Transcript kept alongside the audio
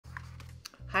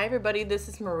Hi everybody, this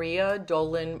is Maria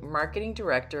Dolan, Marketing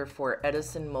Director for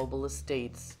Edison Mobile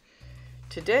Estates.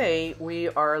 Today we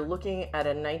are looking at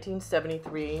a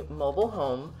 1973 mobile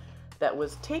home that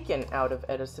was taken out of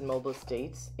Edison Mobile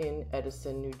Estates in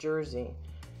Edison, New Jersey.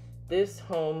 This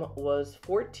home was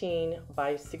 14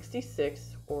 by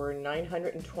 66 or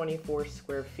 924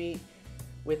 square feet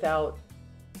without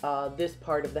this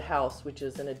part of the house, which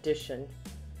is an addition.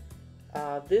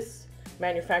 This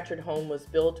manufactured home was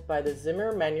built by the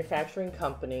Zimmer Manufacturing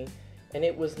Company, and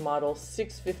it was model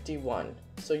 651.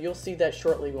 So you'll see that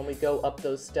shortly when we go up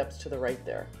those steps to the right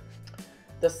there.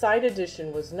 The side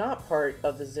addition was not part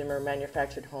of the Zimmer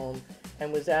manufactured home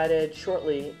and was added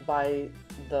shortly by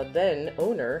the then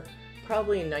owner,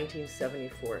 probably in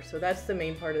 1974. So that's the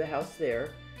main part of the house there.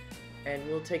 And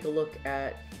we'll take a look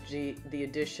at the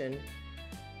addition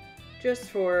just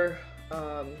for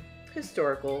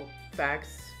historical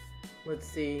facts. Let's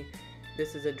see,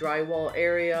 this is a drywall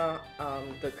area.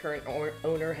 The current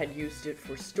owner had used it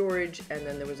for storage, and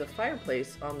then there was a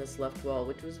fireplace on this left wall,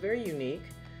 which was very unique.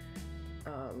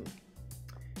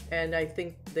 And I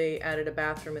think they added a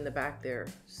bathroom in the back there.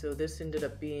 So this ended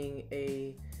up being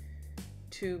a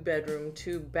 2-bedroom,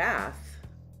 2-bath,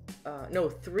 no,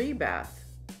 3-bath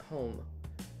home.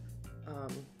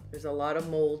 There's a lot of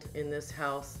mold in this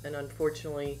house, and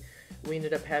unfortunately, we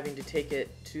ended up having to take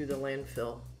it to the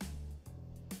landfill.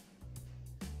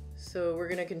 So we're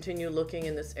going to continue looking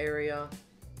in this area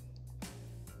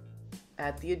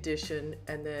at the addition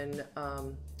and then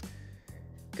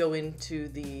go into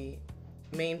the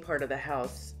main part of the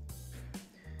house.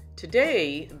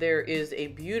 Today there is a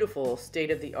beautiful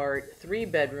state-of-the-art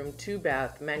 3-bedroom,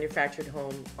 2-bath manufactured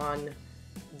home on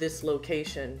this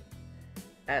location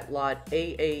at lot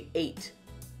AA-8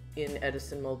 in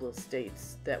Edison Mobile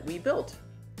Estates that we built.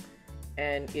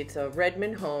 And it's a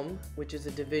Redmond home, which is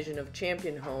a division of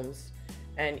Champion Homes,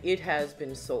 and it has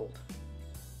been sold.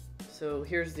 So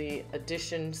here's the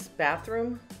addition's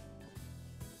bathroom.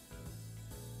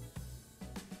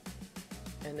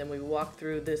 And then we walk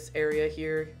through this area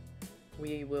here.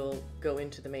 We will go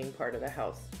into the main part of the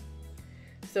house.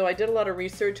 So I did a lot of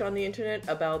research on the internet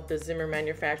about the Zimmer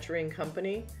Manufacturing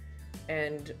Company,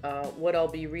 and what I'll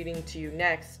be reading to you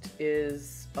next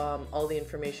is all the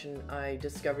information I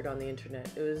discovered on the internet.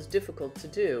 It was difficult to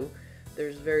do.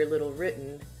 There's very little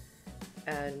written,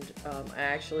 and I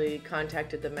actually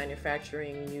contacted the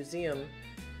Manufacturing Museum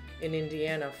in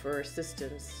Indiana for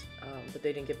assistance, but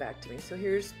they didn't get back to me. So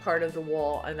here's part of the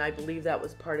wall, and I believe that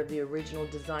was part of the original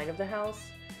design of the house.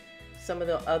 Some of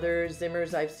the other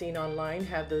Zimmers I've seen online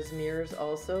have those mirrors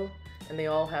also, and they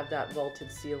all have that vaulted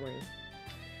ceiling.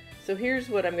 So here's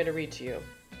what I'm going to read to you.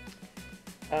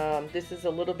 This is a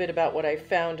little bit about what I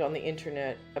found on the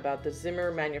internet about the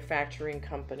Zimmer Manufacturing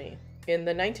Company. In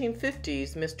the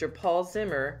 1950s, Mr. Paul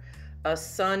Zimmer, a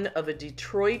son of a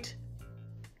Detroit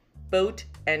boat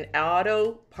and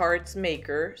auto parts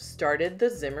maker, started the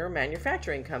Zimmer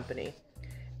Manufacturing Company.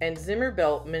 And Zimmer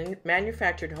built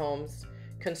manufactured homes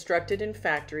constructed in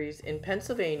factories in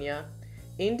Pennsylvania,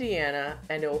 Indiana,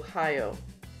 and Ohio.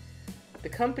 The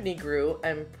company grew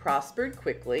and prospered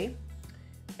quickly,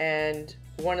 and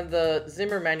one of the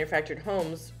Zimmer manufactured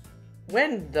homes,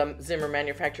 when the Zimmer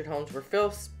manufactured homes were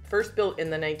first built in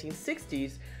the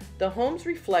 1960s, the homes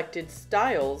reflected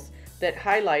styles that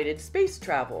highlighted space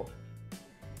travel,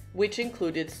 which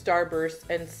included starburst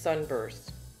and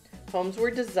sunburst. Homes were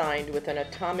designed with an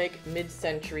atomic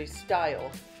mid-century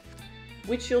style,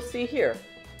 which you'll see here.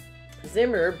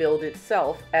 Zimmer billed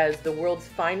itself as the world's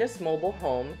finest mobile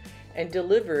home and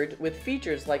delivered with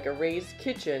features like a raised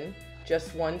kitchen,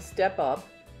 just one step up,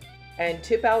 and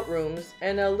tip-out rooms,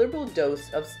 and a liberal dose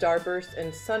of starburst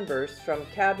and sunburst from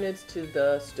cabinets to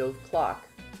the stove clock.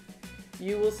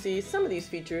 You will see some of these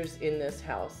features in this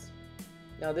house.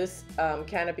 Now this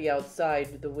canopy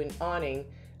outside the awning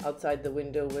outside the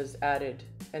window was added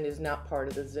and is not part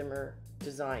of the Zimmer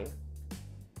design.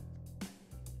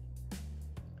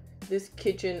 This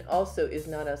kitchen also is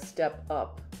not a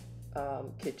step-up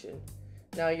kitchen.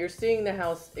 Now you're seeing the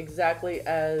house exactly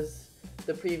as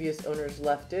the previous owners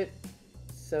left it,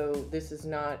 so this is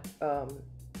not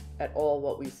at all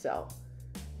what we sell.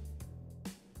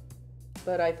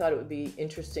 But I thought it would be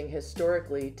interesting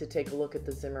historically to take a look at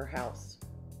the Zimmer house.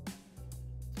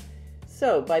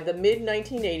 So by the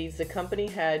mid-1980s, the company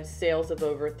had sales of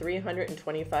over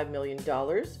 $325 million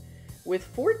with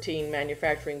 14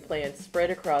 manufacturing plants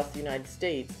spread across the United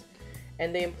States,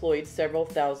 and they employed several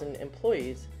thousand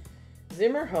employees.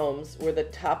 Zimmer homes were the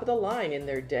top of the line in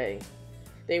their day.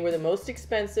 They were the most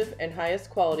expensive and highest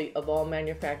quality of all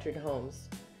manufactured homes.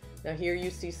 Now here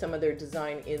you see some of their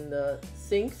design in the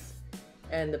sinks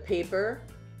and the paper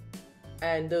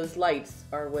And those lights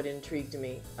are what intrigued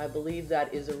me. I believe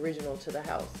that is original to the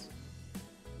house.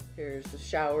 Here's the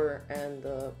shower and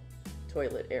the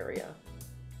toilet area.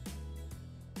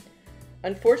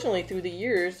 Unfortunately, through the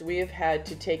years, we have had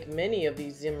to take many of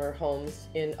these Zimmer homes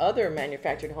in other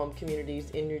manufactured home communities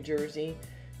in New Jersey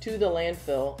to the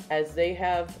landfill, as they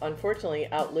have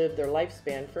unfortunately outlived their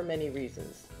lifespan for many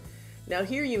reasons. Now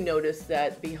here you notice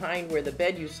that behind where the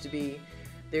bed used to be,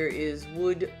 there is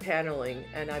wood paneling,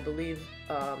 and I believe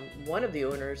one of the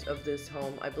owners of this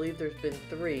home, I believe there's been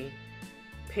 3,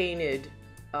 painted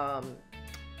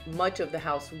much of the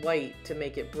house white to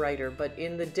make it brighter. But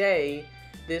in the day,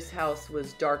 this house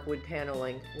was dark wood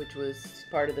paneling, which was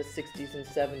part of the 60s and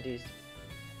 70s.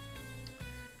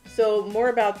 So more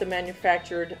about the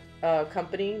manufactured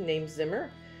company named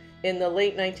Zimmer. In the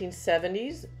late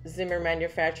 1970s, Zimmer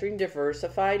Manufacturing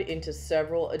diversified into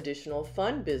several additional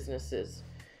fun businesses.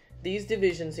 These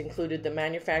divisions included the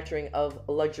manufacturing of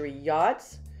luxury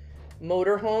yachts,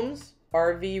 motorhomes,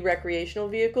 RV recreational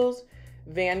vehicles,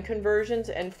 van conversions,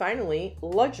 and finally,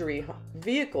 luxury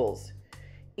vehicles.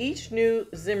 Each new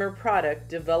Zimmer product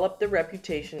developed the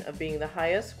reputation of being the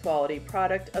highest quality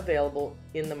product available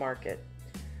in the market.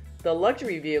 The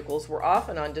luxury vehicles were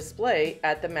often on display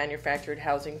at the manufactured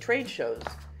housing trade shows.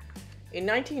 In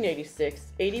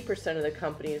 1986, 80% of the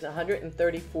company's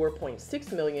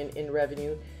 $134.6 million in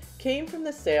revenue came from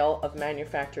the sale of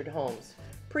manufactured homes,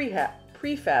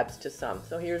 prefabs to some.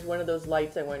 So here's one of those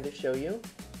lights I wanted to show you.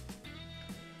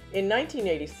 In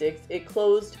 1986, it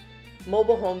closed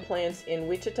mobile home plants in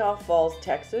Wichita Falls,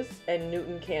 Texas, and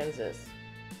Newton, Kansas.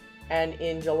 And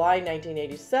in July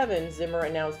 1987, Zimmer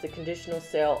announced the conditional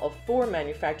sale of 4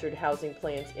 manufactured housing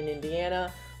plants in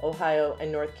Indiana, Ohio, and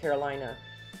North Carolina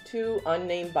to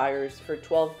unnamed buyers for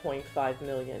 $12.5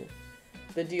 million.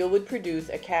 The deal would produce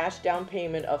a cash down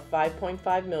payment of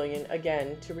 $5.5 million,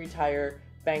 again, to retire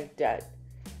bank debt,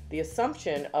 the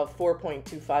assumption of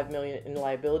 $4.25 million in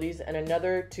liabilities, and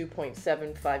another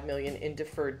 $2.75 million in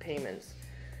deferred payments.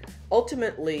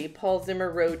 Ultimately, Paul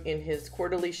Zimmer wrote in his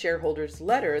quarterly shareholders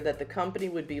letter that the company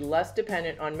would be less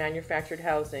dependent on manufactured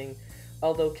housing,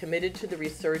 although committed to the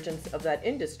resurgence of that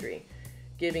industry,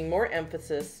 giving more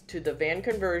emphasis to the van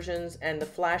conversions and the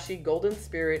flashy Golden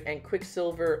Spirit and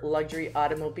Quicksilver luxury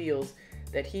automobiles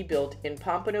that he built in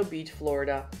Pompano Beach,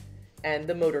 Florida, and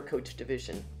the motor coach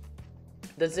division.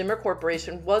 The Zimmer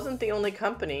Corporation wasn't the only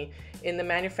company in the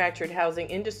manufactured housing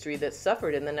industry that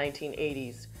suffered in the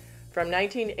 1980s. From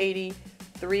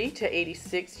 1983 to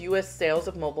 86, U.S. sales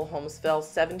of mobile homes fell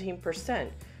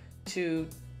 17% to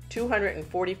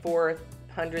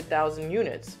 244,000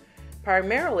 units,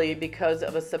 primarily because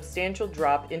of a substantial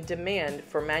drop in demand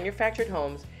for manufactured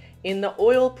homes in the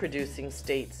oil-producing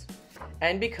states,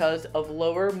 and because of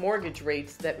lower mortgage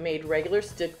rates that made regular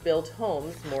stick-built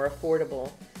homes more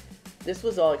affordable. This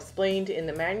was all explained in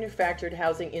the Manufactured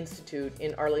Housing Institute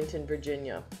in Arlington,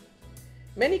 Virginia.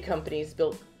 Many companies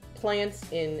built plants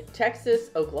in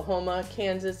Texas, Oklahoma,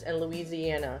 Kansas, and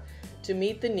Louisiana to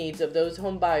meet the needs of those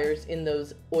home buyers in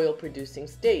those oil-producing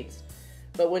states.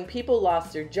 But when people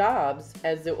lost their jobs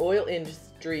as the oil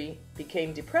industry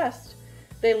became depressed,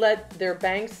 they let their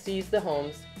banks seize the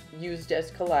homes used as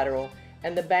collateral,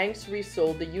 and the banks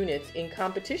resold the units in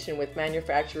competition with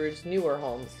manufacturers' newer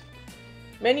homes.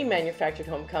 Many manufactured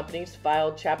home companies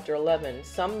filed Chapter 11.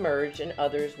 Some merged and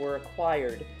others were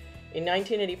acquired. In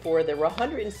 1984, there were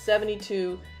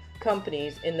 172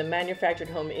 companies in the manufactured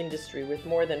home industry with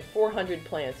more than 400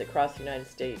 plants across the United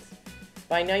States.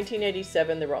 By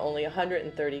 1987, there were only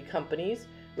 130 companies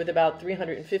with about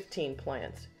 315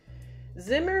 plants.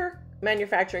 Zimmer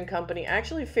Manufacturing Company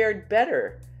actually fared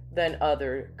better than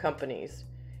other companies.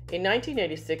 In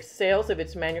 1986, sales of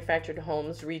its manufactured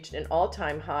homes reached an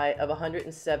all-time high of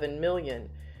 107 million.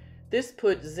 This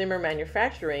put Zimmer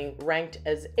Manufacturing ranked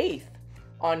as 8th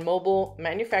on Mobile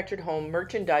Manufactured Home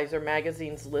Merchandiser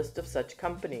magazine's list of such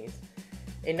companies.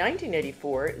 In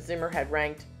 1984, Zimmer had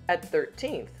ranked at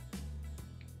 13th.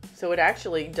 So it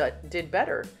actually did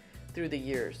better through the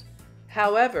years.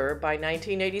 However, by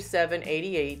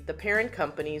 1987-88, the parent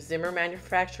company, Zimmer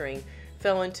Manufacturing,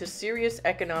 fell into serious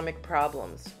economic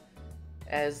problems,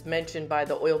 as mentioned by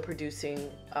the oil-producing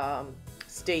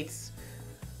states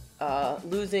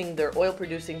losing their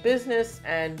oil-producing business,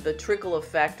 and the trickle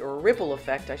effect, or ripple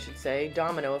effect, I should say,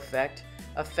 domino effect,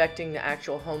 affecting the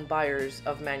actual home buyers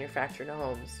of manufactured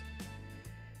homes.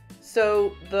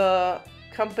 So the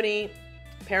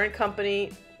parent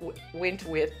company went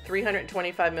with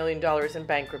 $325 million in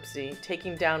bankruptcy,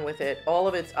 taking down with it all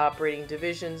of its operating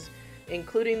divisions,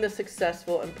 including the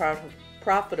successful and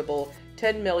profitable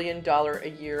 $10 million a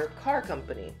year car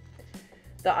company.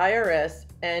 The IRS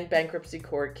and bankruptcy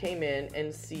court came in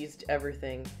and seized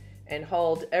everything and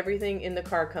hauled everything in the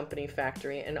car company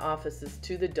factory and offices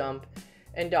to the dump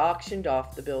and auctioned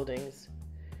off the buildings.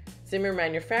 Zimmer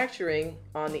Manufacturing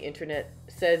on the internet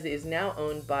says is now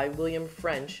owned by William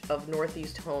French of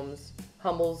Northeast Homes,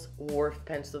 Hummel's Wharf,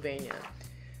 Pennsylvania.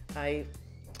 I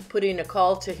put in a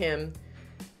call to him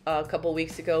a couple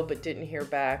weeks ago but didn't hear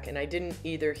back, and I didn't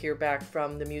either hear back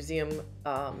from the Museum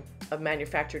of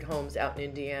Manufactured Homes out in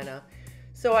Indiana.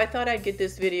 So I thought I'd get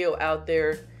this video out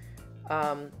there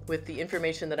with the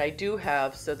information that I do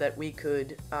have so that we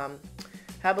could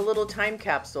have a little time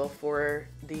capsule for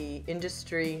the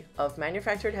industry of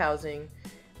manufactured housing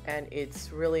and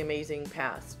its really amazing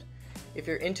past. If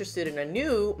you're interested in a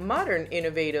new, modern,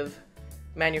 innovative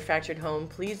manufactured home,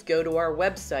 please go to our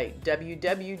website,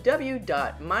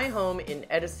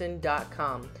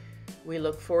 www.myhomeinedison.com. We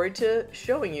look forward to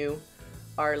showing you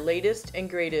our latest and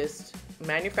greatest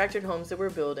manufactured homes that we're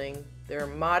building. They're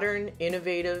modern,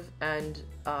 innovative, and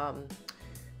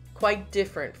quite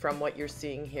different from what you're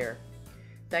seeing here.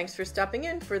 Thanks for stopping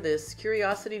in for this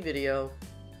curiosity video.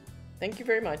 Thank you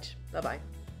very much.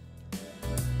 Bye-bye.